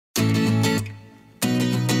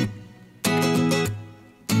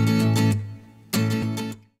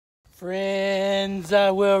Friends, I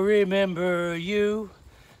will remember you,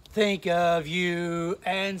 think of you,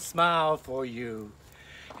 and smile for you.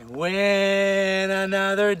 And when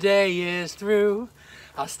another day is through,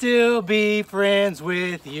 I'll still be friends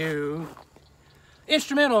with you.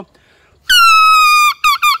 Instrumental.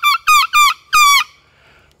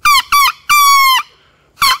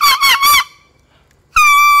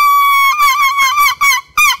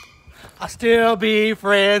 I'll still be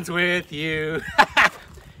friends with you.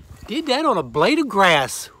 Did that on a blade of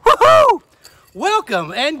grass. Woohoo!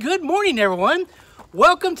 Welcome and good morning, everyone.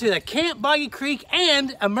 Welcome to the Camp Boggy Creek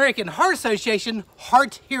and American Heart Association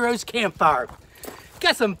Heart Heroes Campfire.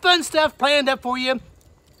 Got some fun stuff planned up for you.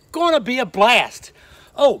 Gonna be a blast.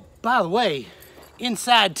 Oh, by the way,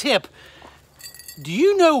 inside tip. Do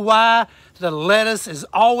you know why the lettuce is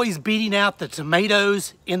always beating out the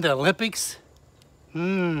tomatoes in the Olympics?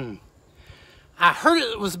 I heard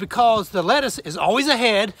it was because the lettuce is always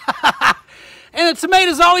ahead and the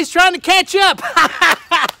tomato's always trying to catch up.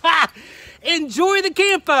 Enjoy the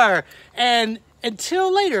campfire. And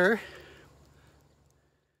until later,